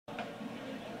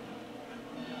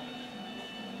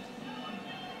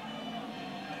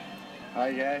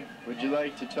Hi, guy. Would you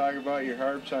like to talk about your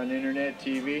harps on internet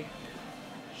TV?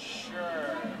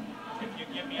 Sure. If you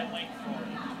give me a link for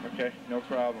it. Okay, no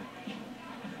problem.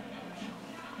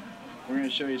 We're going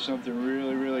to show you something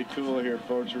really, really cool here,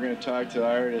 folks. We're going to talk to the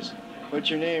artist. What's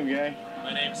your name, guy?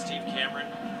 My name's Steve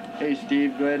Cameron. Hey,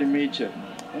 Steve. Glad to meet you.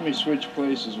 Let me switch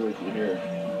places with you here.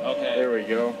 Okay. There we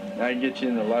go. Now I can get you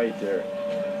in the light there.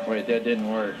 Wait, that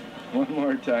didn't work. One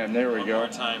more time. There we go. One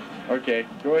more time. Okay,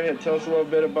 go ahead. Tell us a little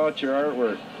bit about your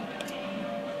artwork.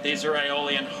 These are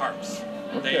Aeolian harps.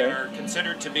 Okay. They were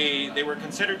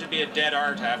considered to be a dead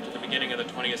art after the beginning of the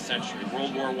 20th century.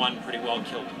 World War I pretty well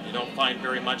killed them. You don't find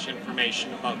very much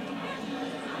information about them.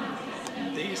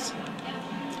 These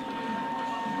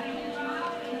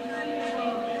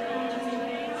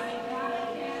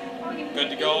good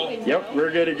to go? Yep,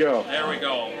 we're good to go. There we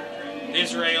go.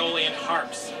 These are Aeolian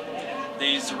harps.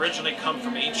 These originally come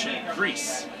from ancient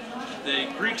Greece. The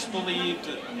Greeks believed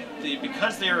that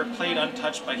because they were played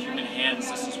untouched by human hands,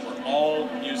 this is where all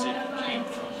music came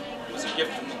from. It was a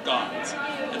gift from the gods.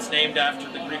 It's named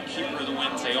after the Greek keeper of the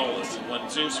winds, Aeolus. And when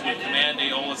Zeus would command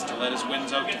Aeolus to let his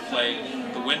winds out to play,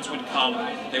 the winds would come,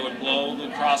 they would blow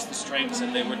across the strings,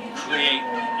 and they would create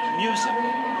music.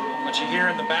 What you hear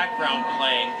in the background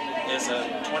playing is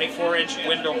a 24-inch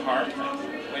window harp,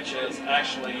 which is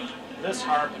actually this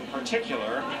harp in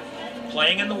particular,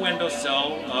 playing in the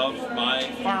windowsill of my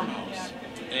farmhouse.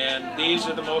 And these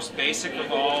are the most basic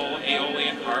of all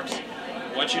Aeolian harps.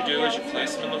 What you do is you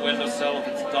place them in the windowsill. If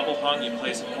it's double hung, you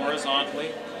place it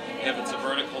horizontally. If it's a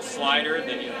vertical slider,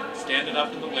 then you stand it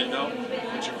up in the window,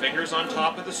 put your fingers on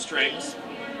top of the strings,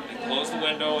 and close the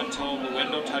window until the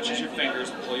window touches your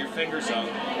fingers. Pull your fingers out,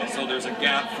 so there's a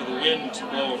gap for the wind to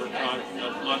blow over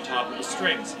on top of the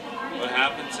strings. What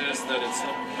happens is that it's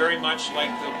very much like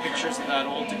the pictures of that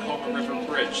old Tacoma River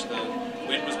Bridge. The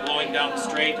wind was blowing down the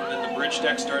strait, and then the bridge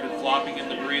deck started flopping in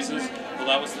the breezes. Well,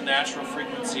 that was the natural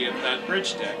frequency of that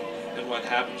bridge deck. And what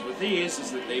happens with these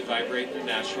is that they vibrate their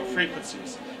natural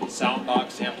frequencies. The sound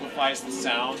box amplifies the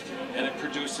sound, and it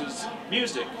produces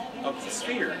music of the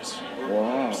spheres,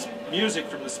 or music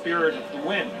from the spirit of the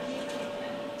wind.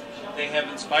 They have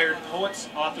inspired poets,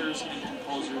 authors, and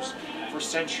composers for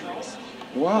centuries.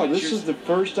 Wow, this is the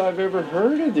first I've ever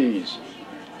heard of these.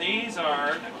 These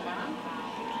are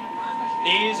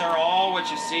all what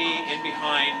you see in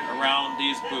behind around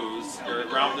these booths, or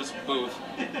around this booth,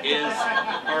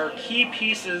 are key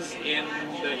pieces in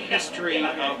the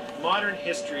modern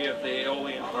history of the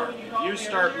Aeolian harp. If you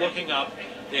start looking up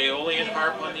the Aeolian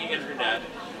harp on the internet,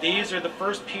 these are the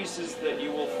first pieces that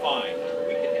you will find.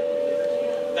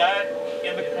 That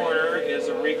in the corner is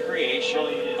a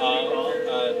recreation of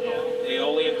an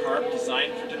Aeolian harp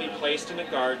designed to be placed in a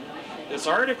garden. This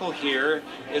article here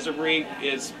is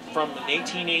from an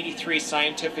 1883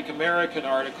 Scientific American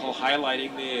article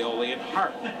highlighting the Aeolian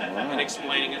harp and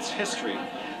explaining its history.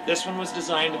 This one was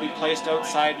designed to be placed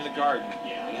outside in the garden.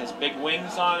 It has big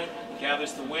wings on it,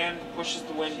 gathers the wind, pushes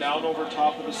the wind down over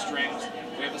top of the strings.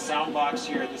 We have a sound box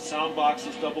here. The sound box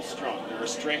is double strung. There are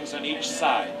strings on each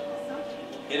side.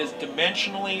 It is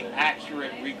dimensionally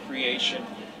accurate recreation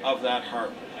of that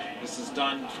harp. This is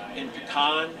done in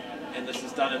pecan, and this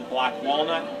is done in black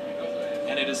walnut,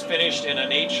 and it is finished in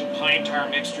an ancient pine tar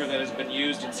mixture that has been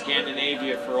used in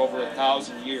Scandinavia for over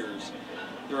 1,000 years.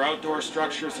 There are outdoor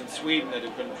structures in Sweden that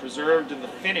have been preserved in the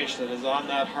finish that is on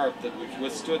that harp that have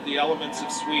withstood the elements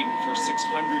of Sweden for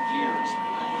 600 years.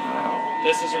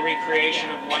 This is a recreation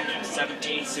of one from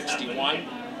 1761.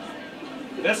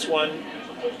 This one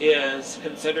is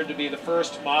considered to be the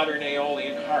first modern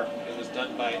Aeolian harp. It was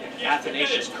done by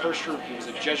Athanasius Kircher, who was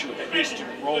a Jesuit priest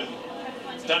in Rome.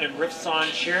 It's done in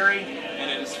Rifson cherry,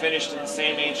 and it is finished in the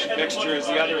same ancient mixture as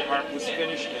the other harp was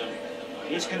finished in.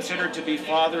 He's considered to be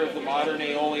father of the modern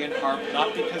Aeolian harp,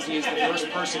 not because he is the first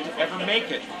person to ever make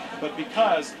it, but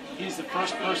because he's the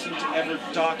first person to ever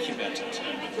document it.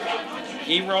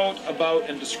 He wrote about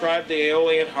and described the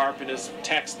Aeolian harp in his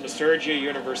text, Liturgia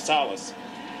Universalis.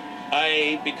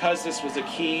 Because this was a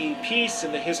key piece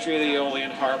in the history of the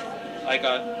Aeolian harp, I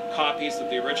got copies of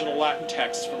the original Latin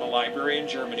text from a library in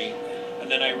Germany,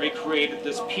 and then I recreated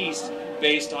this piece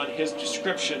based on his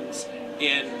descriptions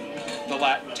in the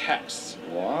Latin texts.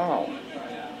 Wow.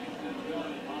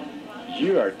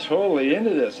 You are totally into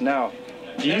this. Now,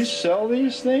 do you sell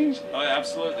these things? Oh,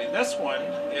 absolutely. This one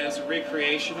is a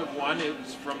recreation of one. It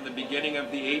was from the beginning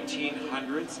of the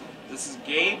 1800s. This is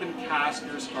Gabe and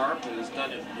Kastner's harp. It is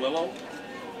done in willow.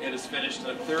 It is finished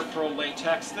in third-pearl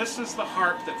latex. This is the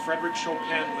harp that Frédéric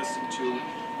Chopin listened to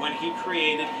when he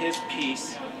created his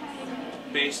piece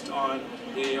based on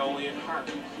the Aeolian harp.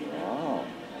 Wow.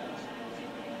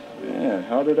 Man,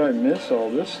 how did I miss all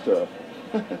this stuff?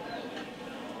 Now,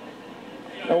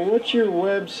 what's your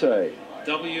website?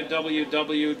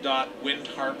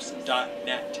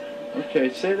 www.windharps.net.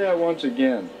 Okay, say that once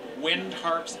again.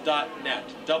 Windharps.net.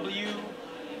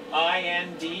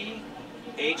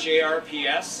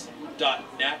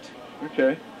 WINDHARPS.net.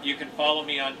 Okay. You can follow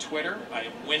me on Twitter. I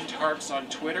am Windharps on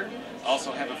Twitter.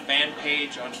 Also have a fan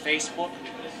page on Facebook.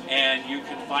 And you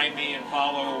can find me and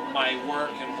follow my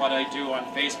work and what I do on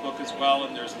Facebook as well.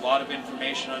 And there's a lot of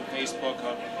information on Facebook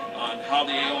on how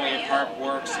the Aeolian harp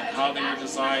works and how they were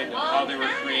designed and how they were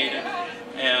created.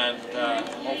 And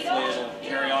hopefully it'll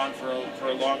carry on for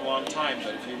a long, long time.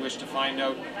 But if you wish to find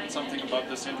out something about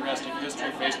this interesting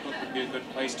history, Facebook would be a good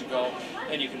place to go.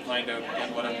 And you can find out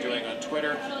again what I'm doing on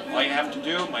Twitter. All you have to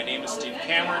do, my name is Steve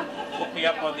Cameron. Look me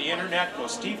up on the internet. Go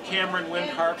Steve Cameron Wind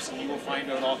Harps, and you will find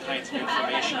out all kinds of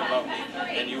information about me.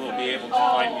 And you will be able to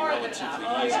find me relatively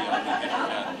easy on the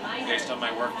internet based on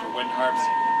my work for Wind Harps.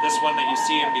 This one that you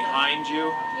see in behind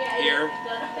you here,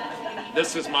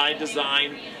 this is my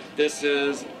design. This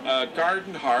is a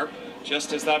garden harp,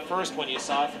 just as that first one you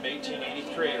saw from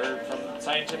 1883, or from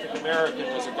Scientific American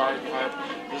was a garden harp.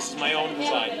 This is my own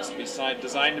design. It's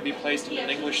designed to be placed in an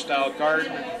English-style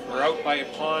garden or out by a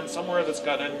pond, somewhere that's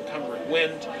got unencumbered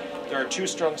wind. There are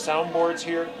 2-strung soundboards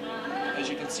here. As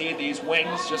you can see, these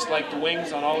wings, just like the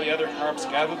wings on all the other harps,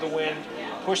 gather the wind,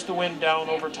 push the wind down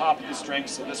over top of the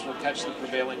strings, so this will catch the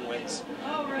prevailing winds,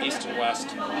 east and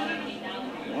west.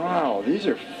 Wow, these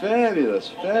are fabulous,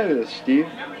 fabulous, Steve.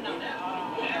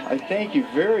 I thank you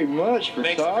very much for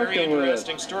Makes talking a very with us.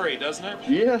 interesting story, doesn't it?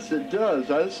 Yes, it does.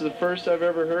 This is the first I've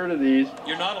ever heard of these.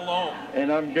 You're not alone.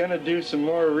 And I'm going to do some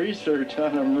more research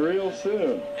on them real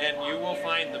soon. And you will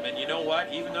find them. And you know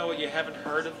what? Even though you haven't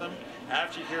heard of them,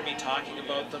 after you hear me talking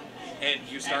about them and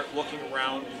you start looking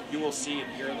around, you will see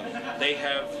and hear them. They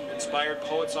have inspired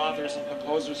poets, authors, and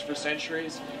composers for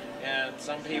centuries. And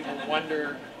some people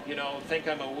wonder, you know, think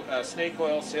I'm a snake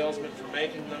oil salesman for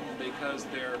making them because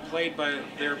they're played by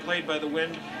the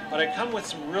wind. But I come with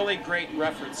some really great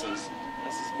references.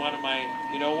 This is one of my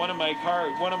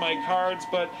cards.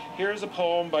 But here's a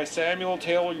poem by Samuel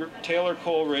Taylor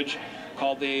Coleridge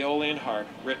called "The Aeolian Harp,"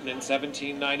 written in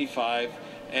 1795.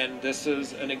 And this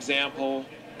is an example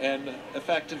and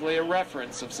effectively a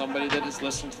reference of somebody that has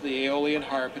listened to the Aeolian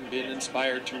harp and been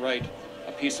inspired to write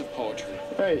a piece of poetry.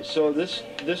 Right, so this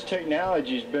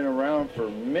technology's been around for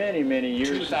many, many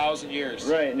years. 2,000 years.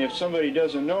 Right, and if somebody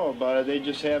doesn't know about it, they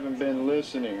just haven't been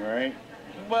listening, right?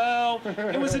 Well,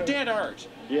 it was a dead art.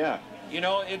 Yeah. You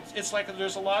know, it's like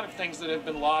there's a lot of things that have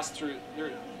been lost throughout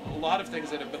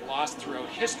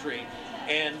history,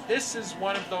 and this is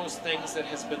one of those things that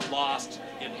has been lost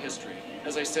in history.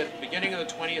 As I said, at the beginning of the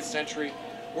 20th century,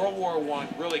 World War I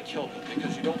really killed them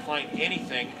because you don't find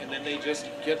anything, and then they just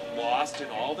get lost in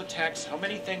all the texts. How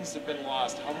many things have been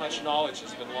lost? How much knowledge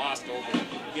has been lost over,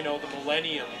 you know, the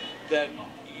millennium that,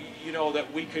 you know,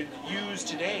 that we could use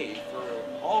today for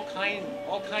all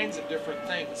kinds of different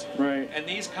things. Right. And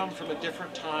these come from a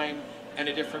different time and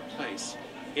a different place.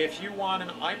 If you want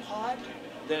an iPod,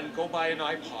 then go buy an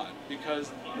iPod,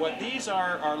 because what these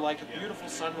are like a beautiful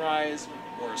sunrise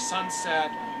or a sunset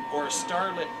or a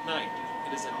starlit night.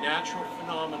 It is a natural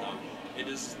phenomenon. It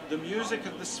is the music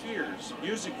of the spheres,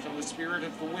 music from the spirit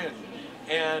of the wind.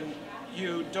 And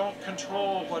you don't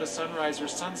control what a sunrise or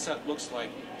sunset looks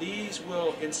like. These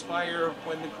will inspire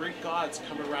when the Greek gods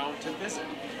come around to visit.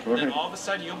 Right. And then all of a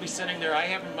sudden you'll be sitting there. I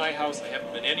have in my house, I have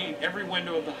them in every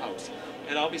window of the house.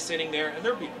 And I'll be sitting there, and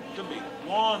there'll be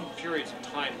long periods of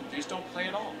time that these don't play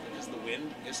at all because the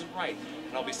wind isn't right.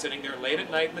 And I'll be sitting there late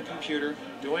at night in the computer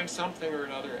doing something or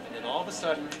another, and then all of a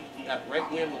sudden that right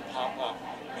wind will pop up,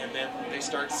 and then they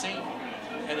start singing.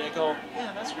 And they go,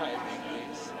 yeah, that's right.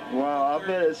 Wow, I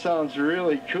bet it sounds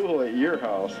really cool at your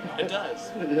house. It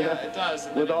does. Yeah, it does.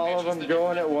 And With all of them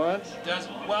going at once? Does.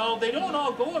 Well, they don't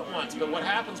all go at once, but what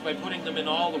happens by putting them in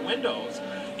all the windows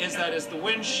is that as the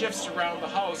wind shifts around the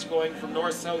house, going from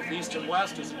north, south, east, and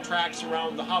west, as it tracks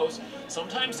around the house,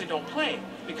 sometimes they don't play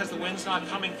because the wind's not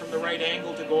coming from the right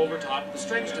angle to go over top of the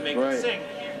strings to make them sing.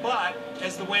 But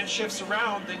as the wind shifts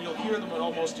around, then you'll hear them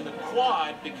almost in a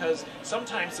quad, because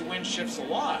sometimes the wind shifts a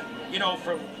lot, you know,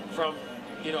 from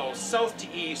you know, south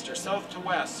to east or south to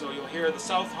west. So you'll hear the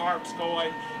south harps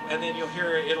going, and then you'll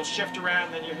hear it'll shift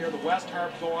around, and then you'll hear the west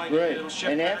harp going, right. And it'll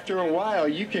shift and back after again. a while,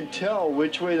 you can tell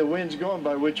which way the wind's going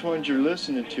by which ones you're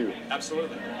listening to.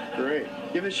 Absolutely. Great.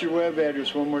 Give us your web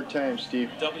address one more time,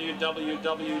 Steve.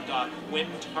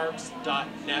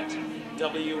 www.windharps.net,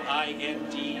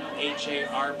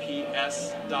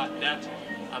 WINDHARPS.net.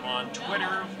 I'm on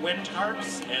Twitter, Wind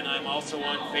Tarps, and I'm also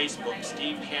on Facebook,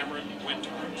 Steve Cameron Wind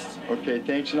Tarps. Okay,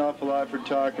 thanks an awful lot for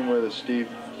talking with us, Steve.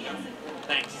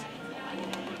 Thanks.